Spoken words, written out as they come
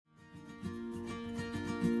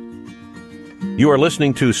You are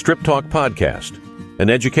listening to Strip Talk Podcast, an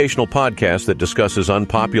educational podcast that discusses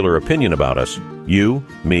unpopular opinion about us, you,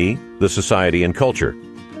 me, the society, and culture.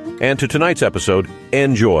 And to tonight's episode,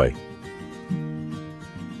 enjoy.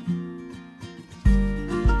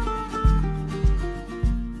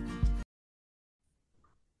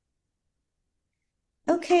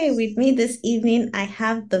 Okay, with me this evening, I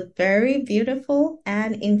have the very beautiful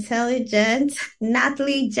and intelligent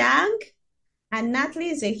Natalie Jang. And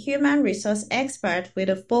Natalie is a human resource expert with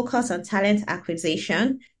a focus on talent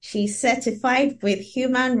acquisition. She's certified with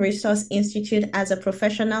Human Resource Institute as a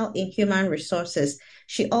professional in human resources.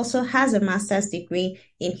 She also has a master's degree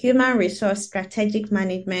in human resource strategic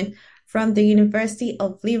management from the University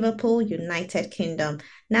of Liverpool, United Kingdom.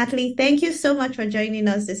 Natalie, thank you so much for joining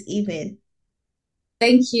us this evening.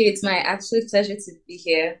 Thank you. It's my absolute pleasure to be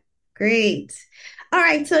here. Great. All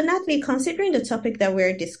right. So, Natalie, considering the topic that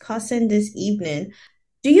we're discussing this evening,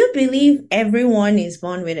 do you believe everyone is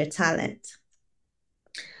born with a talent?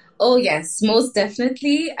 Oh, yes, most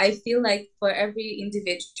definitely. I feel like for every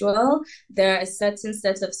individual, there are a certain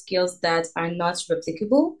set of skills that are not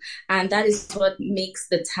replicable, and that is what makes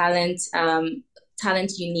the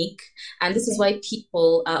talent unique. And this is Okay. why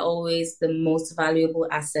people are always the most valuable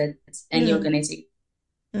asset in any Mm, organization.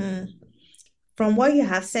 mm. From what you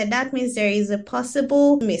have said, that means there is a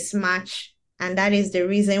possible mismatch, and that is the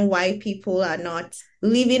reason why people are not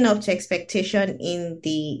living up to expectation in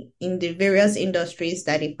the various industries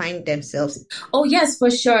that they find themselves. Oh, yes, for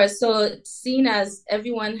sure. So, seeing as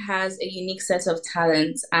everyone has a unique set of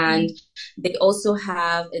talents and Mm, they also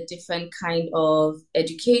have a different kind of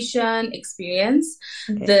education experience,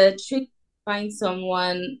 okay. the trick find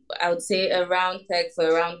someone, I would say, a round peg for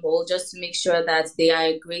a round hole, just to make sure that they are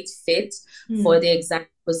a great fit for Mm, the exact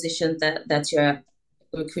position that you're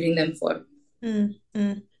recruiting them for. mm,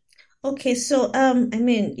 mm. Okay, so I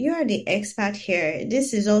mean, you are the expert here.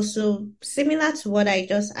 This is also similar to what I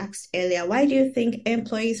just asked earlier. Why do you think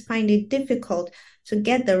employees find it difficult to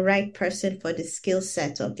get the right person for the skill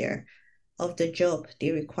set of the job they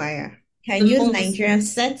require? Can The use most Nigerian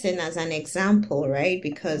setting as an example, right?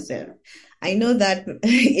 Because I know that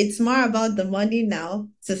it's more about the money now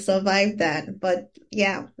to survive that. But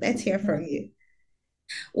yeah, let's hear from you.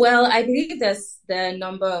 Well, I believe there's the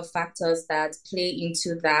number of factors that play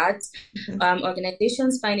into that. Mhm.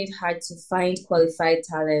 Organizations find it hard to find qualified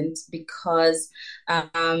talent because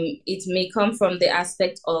it may come from the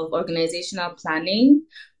aspect of organizational planning,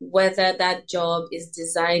 whether that job is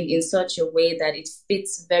designed in such a way that it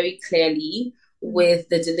fits very clearly with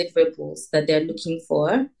the deliverables that they're looking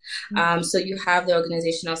for. So you have the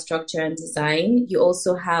organizational structure and design. You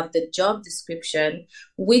also have the job description,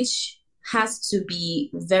 which has to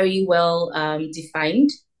be very well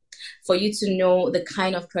defined for you to know the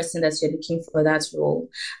kind of person that you're looking for that role.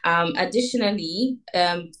 Additionally,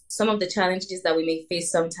 some of the challenges that we may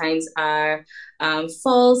face sometimes are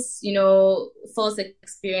false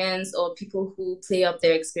experience or people who play up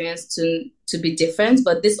their experience to be different.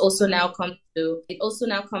 But it also now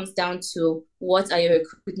comes down to what are your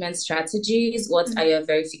recruitment strategies, what are your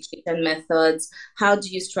verification methods, how do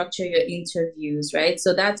you structure your interviews, right?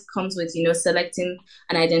 So that comes with selecting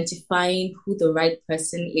and identifying who the right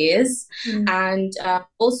person is, Mm, and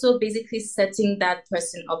also basically setting that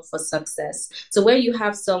person up for success. So where you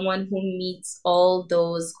have someone who meets all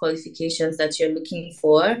those qualifications that you're looking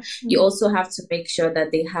for, you mm. also have to make sure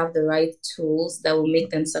that they have the right tools that will make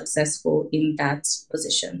them successful in that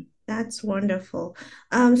position. That's wonderful.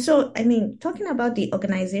 So I mean, talking about the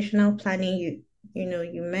organizational planning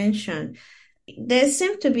you mentioned, there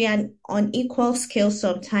seems to be an unequal skill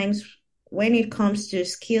sometimes when it comes to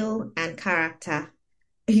skill and character,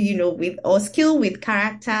 with or skill with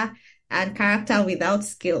character and character without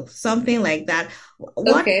skill, something like that.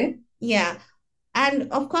 What, Okay. yeah.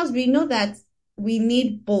 And of course, we know that we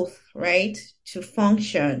need both, right, to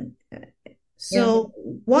function. Yeah. So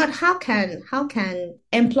how can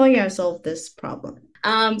employers solve this problem?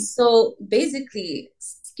 So basically,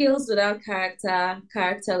 skills without character,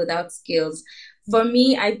 character without skills. For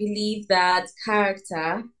me, I believe that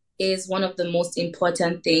character is one of the most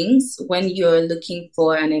important things when you're looking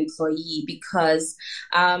for an employee because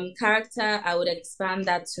character, I would expand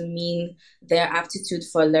that to mean their aptitude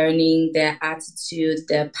for learning, their attitude,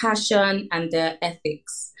 their passion, and their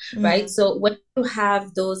ethics, right? Mm, So when you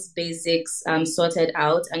have those basics sorted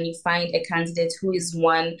out and you find a candidate who is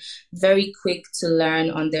one very quick to learn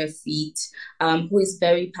on their feet, who is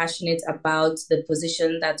very passionate about the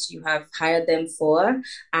position that you have hired them for,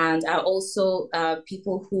 and are also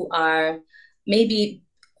people who are maybe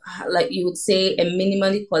like you would say, a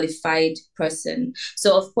minimally qualified person.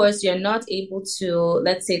 So of course, you're not able to,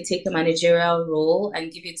 let's say, take a managerial role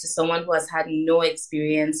and give it to someone who has had no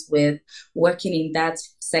experience with working in that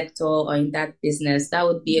sector or in that business. That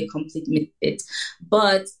would be a complete misfit.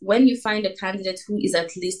 But when you find a candidate who is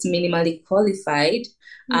at least minimally qualified,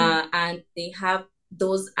 and they have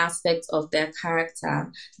those aspects of their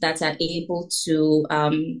character that are able to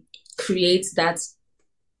create that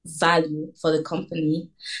value for the company,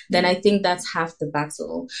 then I think that's half the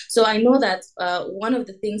battle. So I know that one of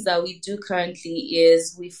the things that we do currently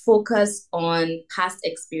is we focus on past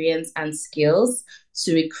experience and skills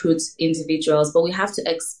to recruit individuals, but we have to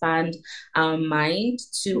expand our mind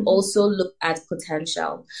to also look at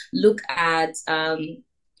potential, look at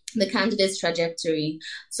the candidate's trajectory.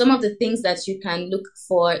 Some of the things that you can look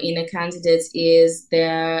for in a candidate is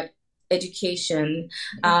their education,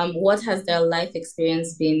 what has their life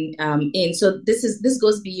experience been in. So this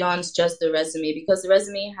goes beyond just the resume, because the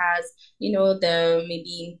resume has, the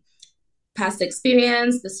maybe past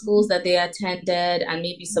experience, the schools that they attended, and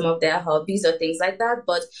maybe some of their hobbies or things like that.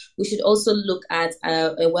 But we should also look at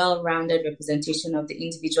a well-rounded representation of the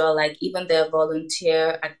individual, like even their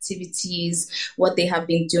volunteer activities, what they have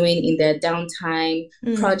been doing in their downtime,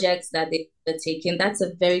 projects that they're taking. That's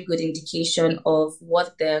a very good indication of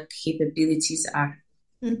what their capabilities are.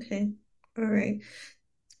 Okay. All right.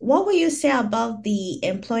 What will you say about the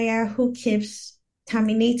employer who keeps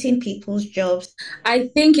terminating people's jobs? I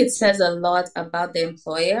think it says a lot about the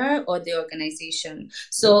employer or the organization.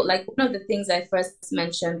 So, like, one of the things I first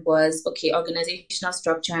mentioned was, okay, organizational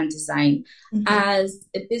structure and design. As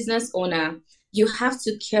a business owner, you have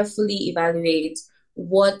to carefully evaluate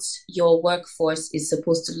what your workforce is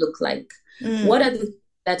supposed to look like. What are the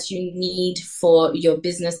that you need for your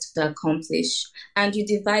business to accomplish, and you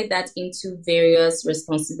divide that into various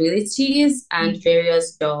responsibilities and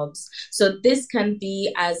various jobs. So this can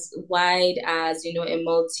be as wide as, a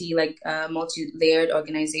multi-layered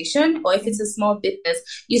organization, or if it's a small business,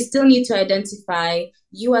 you still need to identify,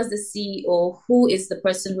 you as the CEO, who is the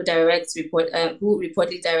person who who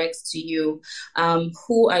reportedly directs to you,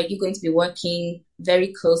 who are you going to be working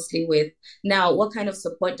very closely with. Now, what kind of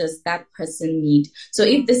support does that person need? So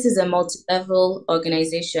if this is a multi-level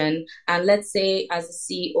organization, and let's say as a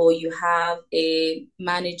CEO, you have a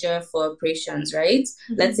manager for operations, right?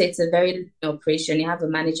 Let's say it's a very lean operation. You have a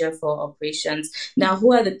manager for operations. Now,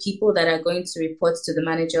 who are the people that are going to report to the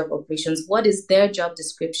manager of operations? What is their job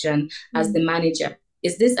description as the manager?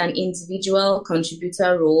 Is this an individual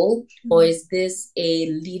contributor role, or is this a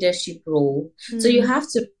leadership role? So you have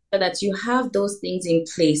to that you have those things in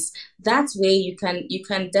place. That way you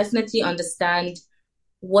can definitely understand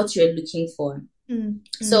what you're looking for.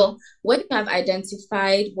 So when you have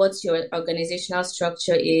identified what your organizational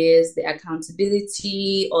structure is, the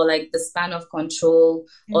accountability, or like the span of control,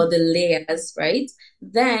 or the layers, right?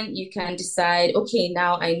 Then you can decide, okay,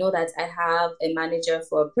 now I know that I have a manager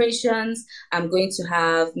for operations. I'm going to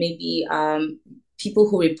have maybe people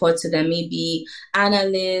who report to them, maybe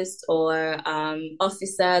analysts or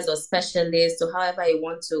officers or specialists, or however you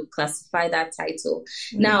want to classify that title.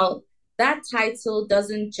 Now, that title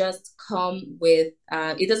doesn't just come with,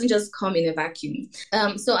 it doesn't just come in a vacuum.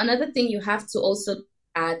 So another thing you have to also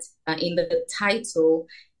add in the title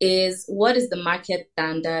is, what is the market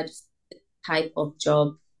standard type of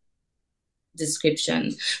job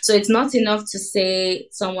description? So it's not enough to say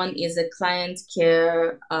someone is a client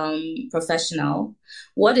care professional.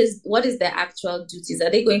 What is their actual duties?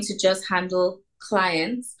 Are they going to just handle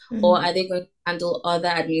clients, or are they going to handle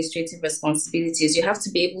other administrative responsibilities? You have to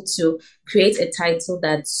be able to create a title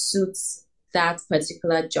that suits that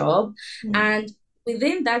particular job. And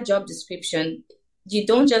within that job description, you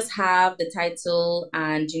don't just have the title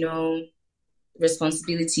and,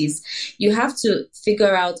 responsibilities. You have to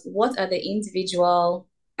figure out what are the individual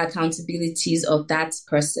accountabilities of that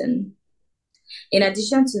person. In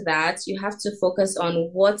addition to that, you have to focus on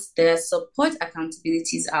what their support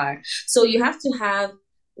accountabilities are. So you have to have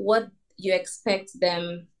what you expect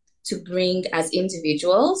them to bring as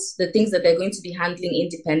individuals, the things that they're going to be handling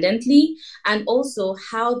independently, and also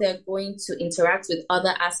how they're going to interact with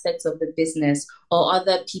other aspects of the business or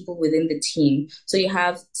other people within the team. So you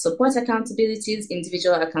have support accountabilities,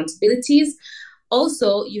 individual accountabilities.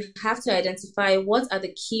 Also, you have to identify what are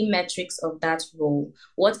the key metrics of that role.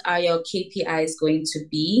 What are your KPIs going to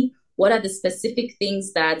be? What are the specific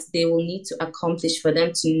things that they will need to accomplish for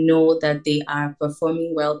them to know that they are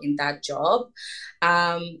performing well in that job?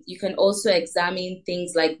 You can also examine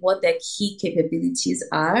things like what their key capabilities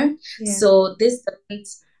are. So this doesn't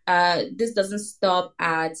this doesn't stop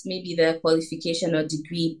at maybe their qualification or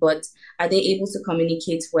degree, but are they able to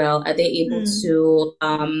communicate well? Are they able to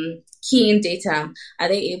key in data? Are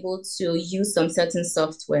they able to use some certain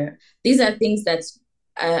software? These are things that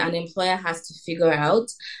an employer has to figure out.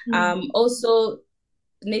 Also,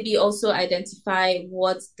 maybe also identify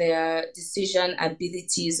what their decision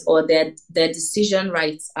abilities or their decision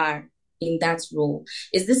rights are in that role.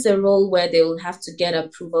 Is this a role where they will have to get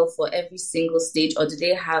approval for every single stage, or do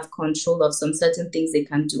they have control of some certain things they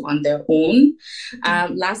can do on their own?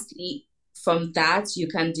 Lastly, from that, you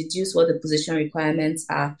can deduce what the position requirements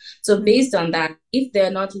are. So based on that, if they're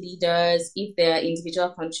not leaders, if they're individual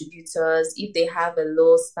contributors, if they have a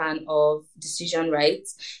low span of decision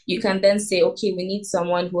rights, you can then say, okay, we need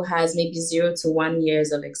someone who has maybe 0 to 1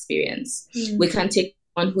 years of experience. We can take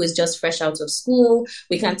someone who is just fresh out of school.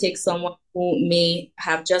 We can take someone who may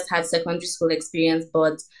have just had secondary school experience,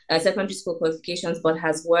 but secondary school qualifications, but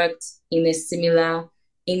has worked in a similar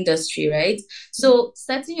industry, right? So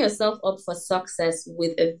setting yourself up for success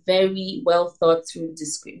with a very well thought through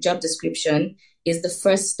job description is the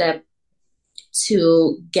first step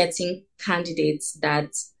to getting candidates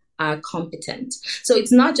that are competent. So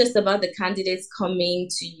it's not just about the candidates coming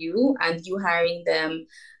to you and you hiring them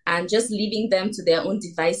and just leaving them to their own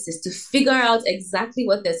devices to figure out exactly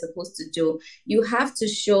what they're supposed to do. You have to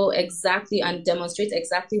show exactly and demonstrate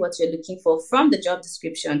exactly what you're looking for from the job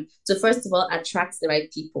description to, first of all, attract the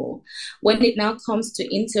right people. When it now comes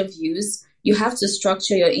to interviews, you have to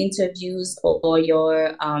structure your interviews or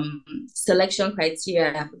your selection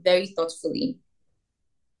criteria very thoughtfully.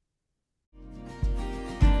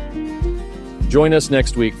 Join us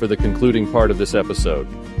next week for the concluding part of this episode.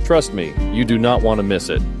 Trust me, you do not want to miss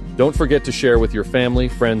it. Don't forget to share with your family,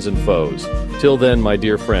 friends, and foes. Till then, my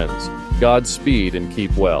dear friends, Godspeed and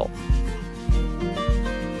keep well.